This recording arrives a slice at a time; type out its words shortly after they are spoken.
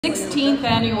16th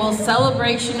Annual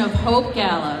Celebration of Hope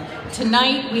Gala.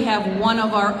 Tonight we have one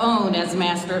of our own as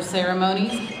Master of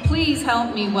Ceremonies. Please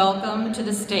help me welcome to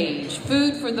the stage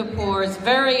Food for the Poor's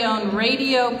very own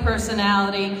radio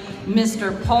personality,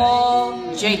 Mr.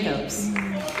 Paul Jacobs.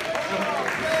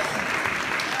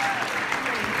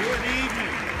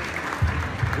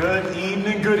 Good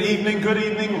evening, good evening, good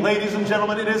evening, ladies and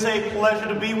gentlemen. It is a pleasure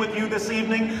to be with you this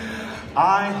evening.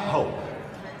 I hope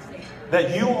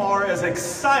that you are as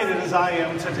excited as I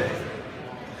am today.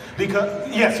 Because,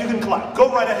 yes, you can clap.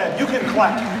 Go right ahead. You can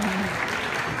clap.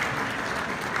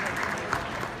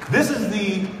 This is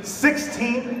the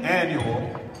 16th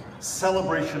Annual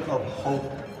Celebration of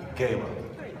Hope Gala.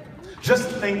 Just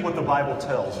think what the Bible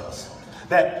tells us,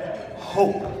 that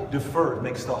hope deferred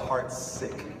makes the heart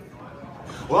sick.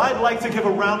 Well, I'd like to give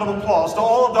a round of applause to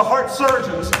all of the heart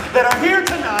surgeons that are here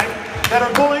tonight that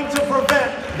are going to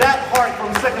prevent that heart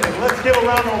from sickening. Let's give a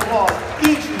round of applause,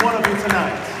 each one of you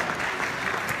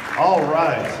tonight. All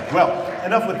right. Well,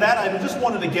 enough with that. I just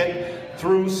wanted to get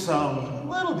through some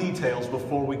little details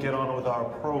before we get on with our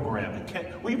program.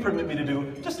 Will you permit me to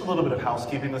do just a little bit of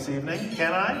housekeeping this evening?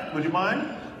 Can I? Would you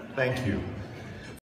mind? Thank you.